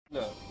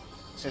Look,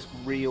 it says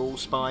real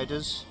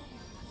spiders.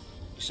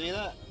 You see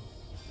that?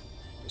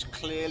 It's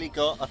clearly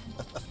got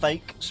a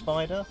fake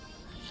spider.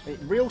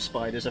 Real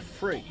spiders are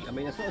free. I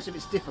mean, it's not as if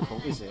it's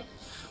difficult, is it?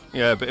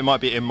 Yeah, but it might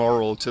be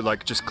immoral to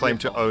like just claim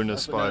to own a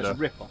spider. No, it's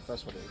a rip-off,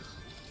 that's what it is.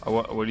 Oh,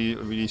 what are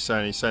you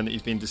saying? Are you saying that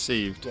you've been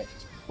deceived? Yeah,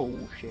 it's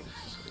bullshit.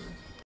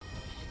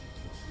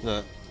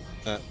 Look,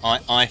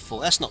 Eiffel.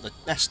 That's not the.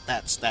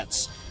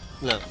 That's.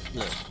 Look.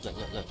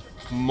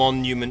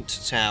 Monument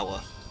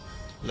Tower.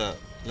 Look.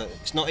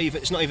 It's not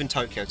even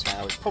Tokyo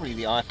Tower. It's probably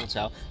the Eiffel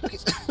Tower.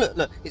 Look,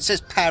 look. It says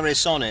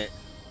Paris on it.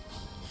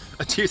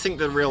 Do you think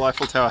the real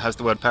Eiffel Tower has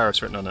the word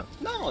Paris written on it?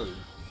 No. Are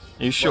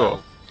you sure?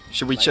 Well,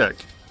 should we check?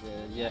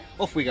 Yeah.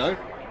 Off we go.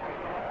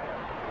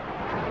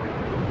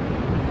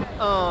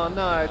 Oh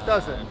no, it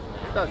doesn't.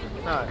 It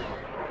doesn't. No.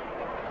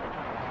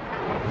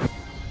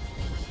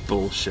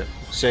 Bullshit.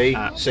 See?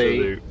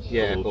 Absolute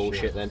Yeah,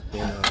 bullshit. bullshit then.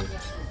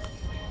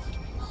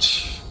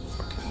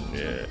 Fucking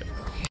yeah.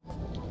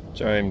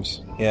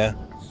 James. Yeah.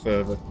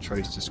 Further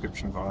trace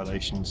description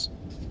violations.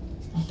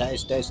 That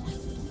is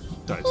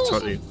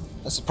totally.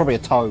 That's probably a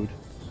toad.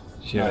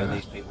 Yeah.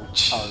 These people.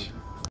 Toad.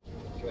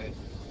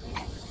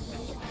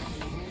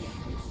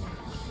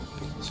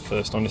 It's the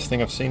first honest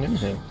thing I've seen in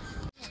here.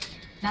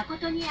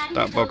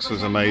 That box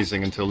was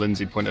amazing until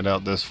Lindsay pointed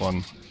out this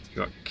one. You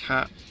got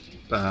cat,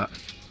 bat,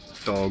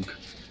 dog,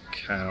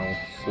 cow,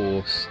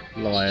 horse,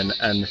 lion,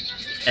 and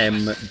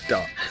M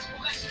duck.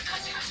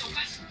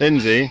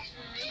 Lindsay,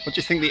 what do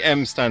you think the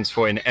M stands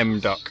for in M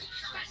duck?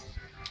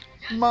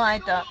 My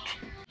duck.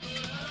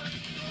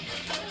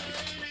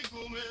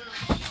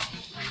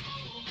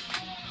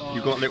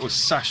 You've got little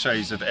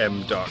sachets of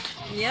M duck.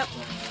 Yep.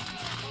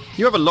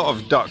 You have a lot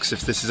of ducks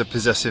if this is a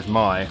possessive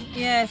my.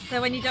 Yeah,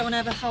 so when you don't want to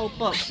have a whole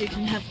box, you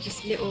can have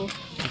just little...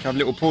 You can have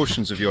little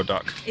portions of your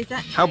duck.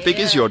 Exactly. How big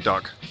is your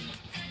duck?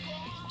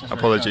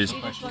 Apologies.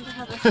 You just want to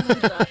have a small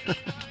duck.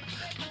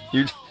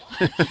 You.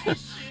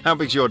 How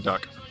big's your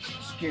duck?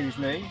 Excuse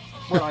me.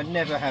 Well, I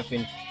never have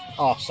been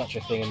asked such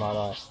a thing in my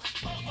life.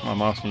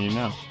 I'm asking you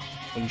now.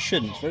 Well, you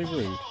shouldn't. It's very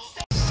rude.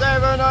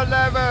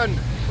 7-Eleven!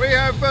 We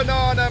have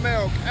banana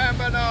milk and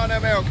banana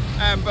milk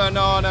and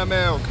banana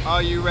milk.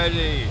 Are you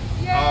ready?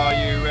 Yay! Are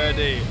you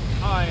ready?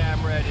 I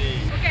am ready.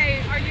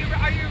 Okay, are you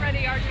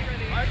ready? Are you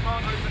ready? I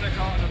can't open a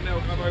carton of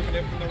milk. I've opened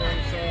it from the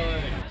wrong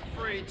side.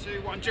 3,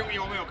 2, 1. Drink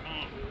your milk.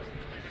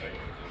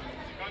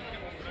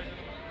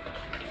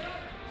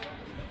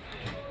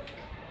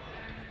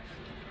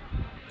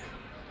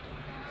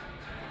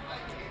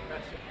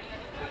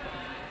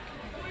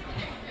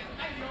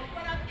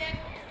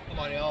 I'm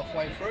only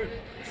halfway through.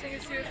 This thing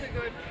is seriously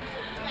good.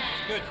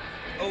 It's good.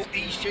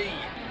 O-E-C.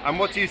 And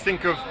what do you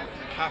think of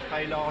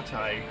cafe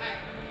latte?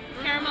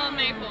 Caramel and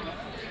maple.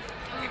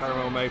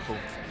 Caramel maple.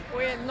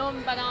 We're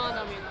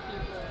non-banana milk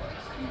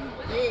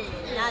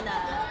people.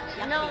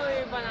 Nada. No,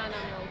 we're banana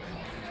milk.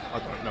 I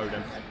don't know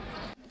them.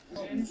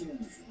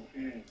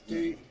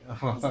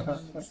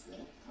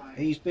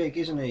 He's big,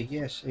 isn't he?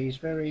 Yes, he's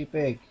very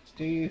big.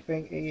 Do you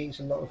think he eats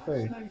a lot of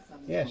food?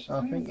 Yes,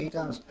 I think he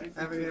does.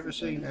 Have you ever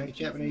seen a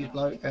Japanese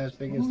bloke as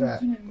big as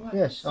that?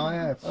 Yes, I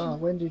have. Oh,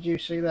 when did you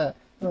see that?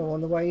 Oh,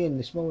 on the way in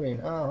this morning.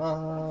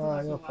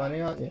 Oh, you're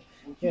funny, aren't you?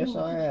 Yes,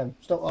 I am.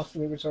 Stop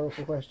asking me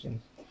rhetorical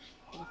questions.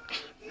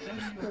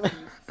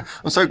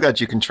 I'm so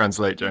glad you can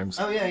translate, James.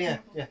 Oh, yeah.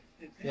 Yeah,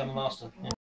 I'm a master. Yeah.